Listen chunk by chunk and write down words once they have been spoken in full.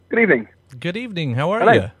Good evening. Good evening. How are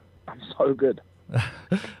Hello. you? I'm so good.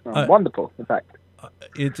 Wonderful, in fact.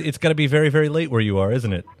 It's got to be very, very late where you are,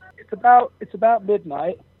 isn't it? It's about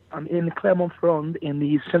midnight. I'm in Clermont-Ferrand in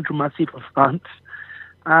the central Massif of France.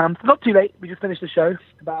 It's not too late. We just finished the show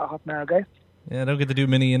about half an hour ago. Yeah, I don't get to do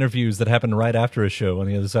many interviews that happen right after a show on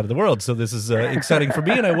the other side of the world, so this is exciting for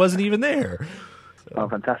me, and I wasn't even there. So, oh,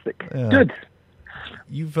 fantastic. Yeah. Good.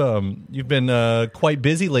 You've been quite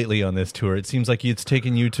busy lately on this tour. It seems like it's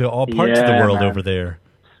taken you to all parts of the world, man. Over there.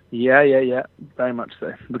 Yeah. Very much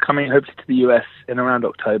so. We're coming, hopefully, to the US in around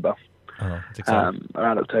October. Oh, it's exciting.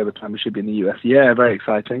 Around October time, we should be in the US. Yeah, very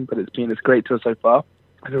exciting, but it's great tour so far.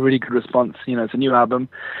 Had a really good response. You know, it's a new album.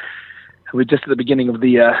 We're just at the beginning of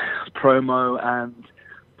the promo and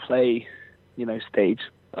play, stage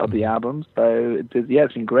of the album. So,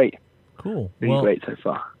 it's been great. Cool. Really great so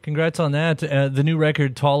far. Congrats on that. The new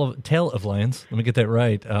record, Tale of Lions. Let me get that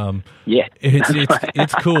right. Yeah.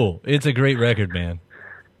 It's cool. It's a great record, man.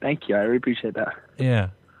 Thank you. I really appreciate that. Yeah.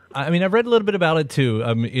 I mean, I've read a little bit about it, too.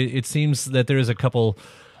 It seems that there is a couple,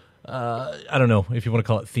 I don't know if you want to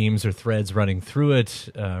call it themes or threads running through it,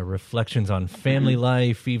 reflections on family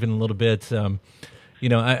life, even a little bit.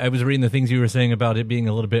 I was reading the things you were saying about it being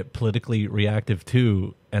a little bit politically reactive,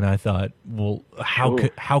 too, and I thought, well,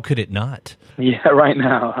 how could it not? Yeah, right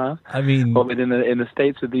now, huh? I mean... Well, in the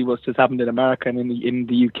States, with what's just happened in America and in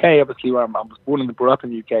the UK, obviously, where I was born and brought up in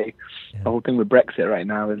the UK, the whole thing with Brexit right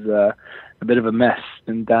now is a bit of a mess.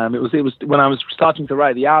 And it was when I was starting to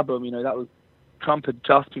write the album, that was Trump had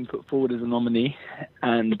just been put forward as a nominee,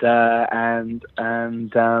 and Brexit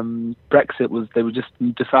was, they were just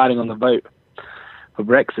deciding on the vote for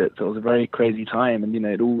Brexit, so it was a very crazy time, and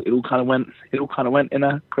it all kind of went in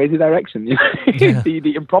a crazy direction. Yeah.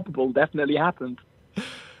 The improbable definitely happened.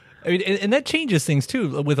 I mean, and that changes things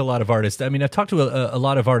too with a lot of artists. I mean, I've talked to a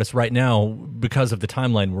lot of artists right now because of the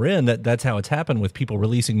timeline we're in. That's how it's happened with people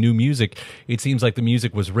releasing new music. It seems like the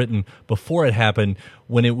music was written before it happened,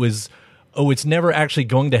 when it was, it's never actually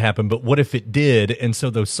going to happen, but what if it did? And so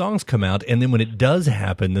those songs come out, and then when it does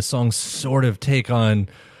happen, the songs sort of take on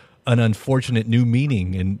an unfortunate new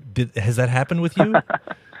meaning. And has that happened with you?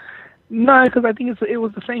 No, because I think it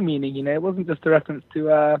was the same meaning. It wasn't just a reference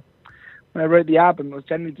to when I wrote the album. It was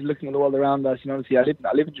generally just looking at the world around us. Obviously, I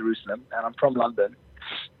live in Jerusalem, and I'm from London,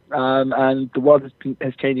 and the world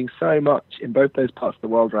is changing so much in both those parts of the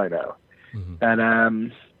world right now. Mm-hmm.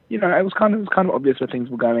 And it was kind of obvious where things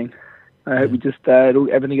were going. I hope we just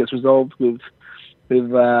everything gets resolved with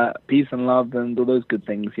peace and love and all those good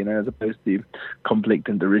things, as opposed to conflict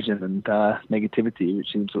and derision and negativity,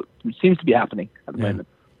 which seems to be happening at the moment.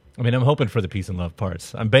 I mean, I'm hoping for the peace and love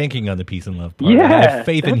parts. I'm banking on the peace and love part. Yeah, I have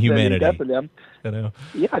faith in humanity. Definitely.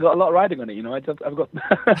 Yeah, I got a lot riding on it. I've got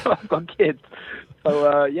I've got kids, so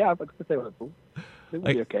I'm going to say hopeful. It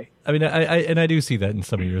will be okay. I mean, I do see that in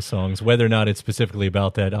some of your songs. Whether or not it's specifically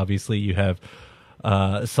about that, obviously you have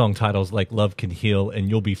song titles like "Love Can Heal" and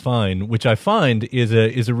 "You'll Be Fine," which I find is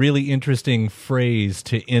a really interesting phrase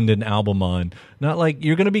to end an album on. Not like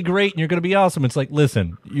you're going to be great and you're going to be awesome. It's like,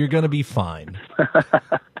 listen, you're going to be fine.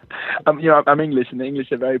 I'm English, and the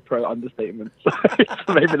English are very pro understatement, so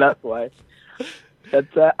maybe that's why. But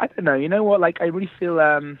I don't know. You know what? Like, I really feel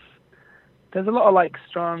there's a lot of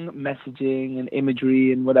strong messaging and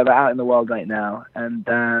imagery and whatever out in the world right now, and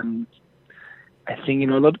I think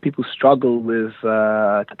a lot of people struggle with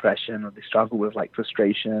depression, or they struggle with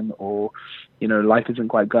frustration, or life isn't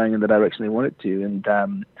quite going in the direction they want it to,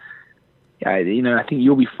 and I think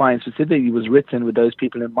 "You'll Be Fine" specifically was written with those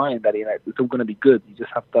people in mind, that it's all going to be good. You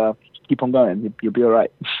just have to keep on going. You'll be all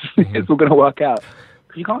right. Mm-hmm. It's all going to work out.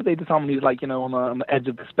 Because you can't say to someone who's on the edge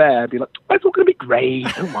of despair, be like, "Oh, it's all going to be great.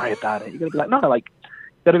 Don't worry about it." You're going to be like, "No, you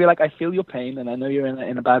got to be like, I feel your pain, and I know you're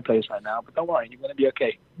in a bad place right now, but don't worry, you're going to be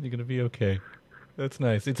okay." You're going to be okay. That's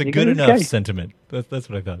nice. It's a good enough sentiment. That's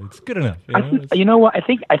what I thought. It's good enough. You know what? I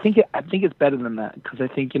think it's better than that, because I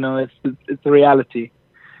think it's the reality.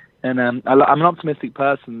 And I'm an optimistic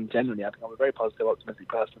person generally. I think I'm a very positive, optimistic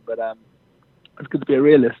person. But it's good to be a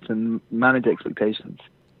realist and manage expectations.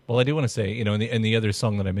 Well, I do want to say, in the other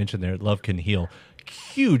song that I mentioned there, "Love Can Heal,"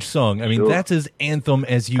 huge song. I mean, that's as anthem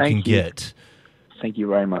as you can get. Thank you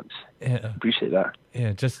very much. Yeah. Appreciate that.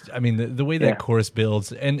 Yeah, just, I mean, the way that chorus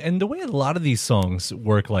builds, and the way a lot of these songs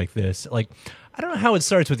work like this, I don't know how it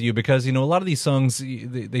starts with you, because, a lot of these songs,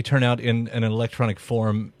 they turn out in an electronic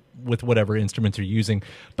form with whatever instruments you're using.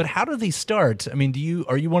 But how do they start? I mean,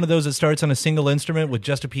 are you one of those that starts on a single instrument with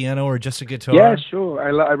just a piano or just a guitar? Yeah, sure.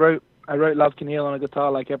 I wrote "Love Can Heal" on a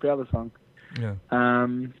guitar like every other song. Yeah.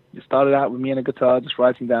 It started out with me and a guitar, just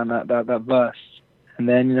writing down that verse. And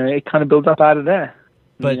then, it kind of builds up out of there.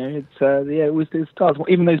 But you know, it starts.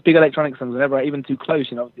 Even those big electronic songs, whenever even Too Close,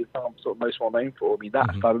 you know, the song I'm sort of most well known for. I mean, that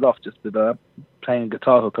started off just with playing a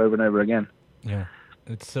guitar hook over and over again. Yeah,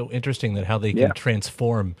 it's so interesting that how they can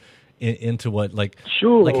transform into what, like,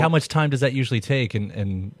 sure. Like how much time does that usually take?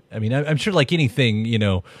 And I mean, I'm sure, like anything, you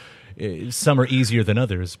know, some are easier than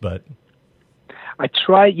others, but I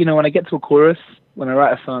try, you know, when I get to a chorus, when I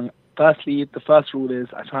write a song, firstly, the first rule is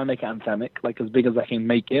I try and make it anthemic, like as big as I can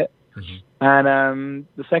make it. And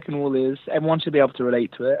the second rule is everyone should be able to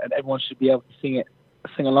relate to it, and everyone should be able to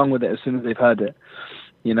sing along with it as soon as they've heard it.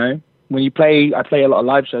 You know, when you play, I play a lot of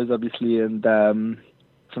live shows, obviously, and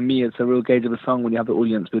for me, it's a real gauge of a song when you have the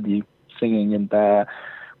audience with you singing. And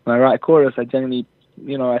when I write a chorus, I generally,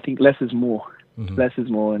 you know, I think less is more. Less is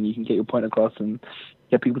more, and you can get your point across and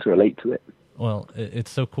get people to relate to it. Well,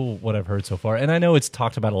 it's so cool what I've heard so far. And I know it's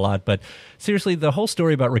talked about a lot, but seriously, the whole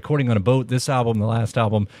story about recording on a boat, this album, the last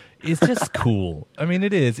album, is just cool. I mean,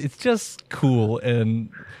 it is. It's just cool. And,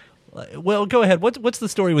 well, go ahead. What's the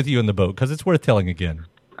story with you in the boat? Because it's worth telling again.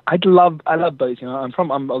 I love boats. You know, I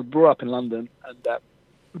was brought up in London, and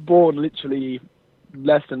born literally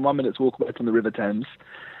less than 1 minute's walk away from the River Thames.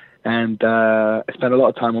 And I spent a lot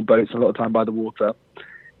of time on boats, a lot of time by the water.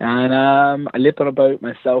 And I lived on a boat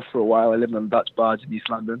myself for a while. I lived on a Dutch barge in East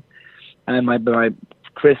London. And my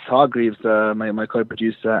Chris Hargreaves, my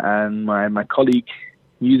co-producer and my colleague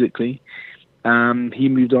musically, he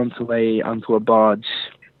moved onto a barge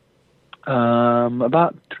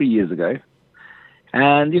about 3 years ago.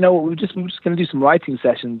 And, you know, we were just going to do some writing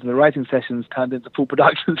sessions. And the writing sessions turned into full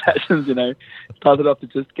production sessions, you know. Started off to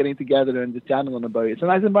just getting together and just jamming on the boat. It's a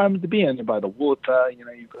nice environment to be in. You're by the water, you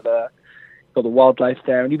know, you've got the wildlife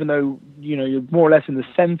there. And even though, you know, you're more or less in the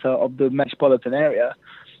center of the metropolitan area,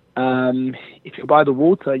 if you're by the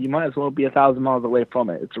water, you might as well be 1,000 miles away from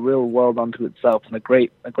it. It's a real world unto itself and a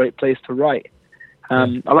great place to write.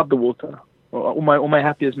 I love the water. All my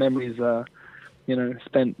happiest memories are, you know,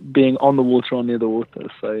 spent being on the water or near the water.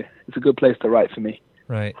 So it's a good place to write for me.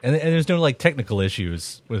 Right. And there's no, like, technical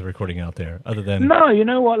issues with recording out there other than... No, you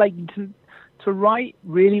know what? Like, to write,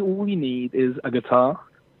 really all you need is a guitar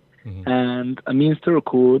and a means to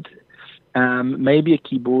record, maybe a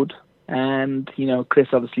keyboard. And, you know, Chris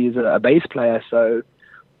obviously is a bass player. So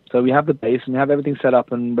we have the bass and we have everything set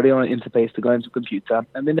up and ready on an interface to go into a computer.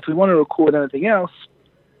 And then if we want to record anything else,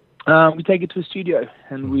 we take it to a studio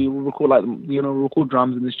and we will record, like, you know, record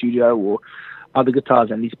drums in the studio or other guitars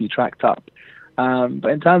that need to be tracked up.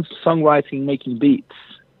 But in terms of songwriting, making beats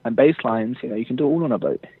and bass lines, you know, you can do it all on a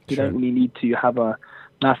boat. You don't really need to have a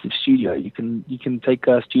massive studio. You can take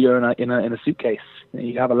a studio in a suitcase. You know,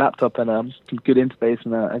 you have a laptop and a good interface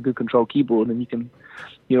and a good control keyboard, and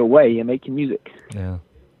you're away and making music. Yeah.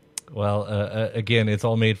 Well, again, it's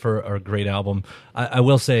all made for a great album. I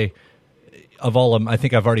will say, of all of them, I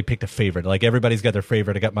think I've already picked a favorite. Like, everybody's got their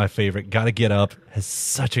favorite. I got my favorite. Gotta Get Up has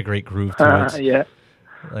such a great groove to it. Yeah.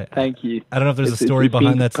 Like, thank you. I don't know if there's a story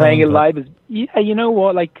behind that song. Playing it live is, yeah, you know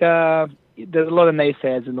what? Like, there's a lot of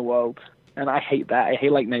naysayers in the world, and I hate that. I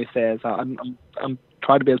hate, like, naysayers. I'm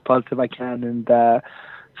trying to be as positive as I can and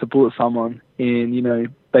support someone in, you know,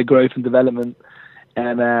 their growth and development.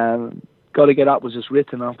 And Gotta Get Up was just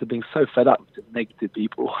written after being so fed up with negative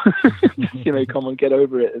people. You know, come on, get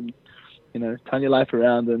over it and, you know, turn your life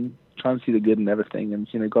around and try and see the good in everything. And,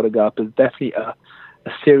 you know, Gotta Get Up is definitely a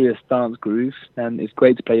serious dance groove, and it's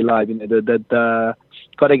great to play live. You know, the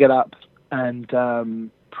Gotta Get Up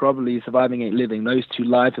and probably Surviving Ain't Living, those two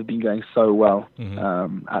live have been going so well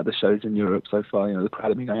at the shows in Europe so far. You know, the crowd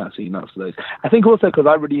have been going absolutely nuts for those. I think also because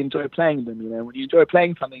I really enjoy playing them. You know, when you enjoy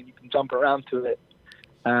playing something, you can jump around to it.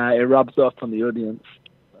 It rubs off on the audience.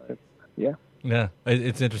 So, yeah. Yeah,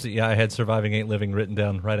 it's interesting. Yeah, I had Surviving Ain't Living written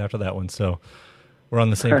down right after that one, so we're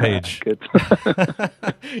on the same page. Good.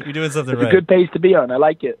 You're doing something it's right. It's a good page to be on. I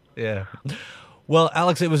like it. Yeah. Well,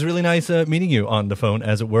 Alex, it was really nice meeting you on the phone,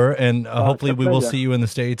 as it were, and hopefully we will see you in the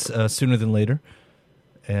States sooner than later.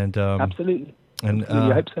 And absolutely. And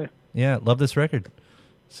absolutely. I hope so. Yeah, love this record.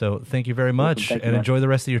 So thank you very much, and enjoy the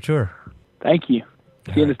rest of your tour. Thank you.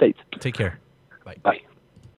 See you in the States. Take care. Bye. Bye.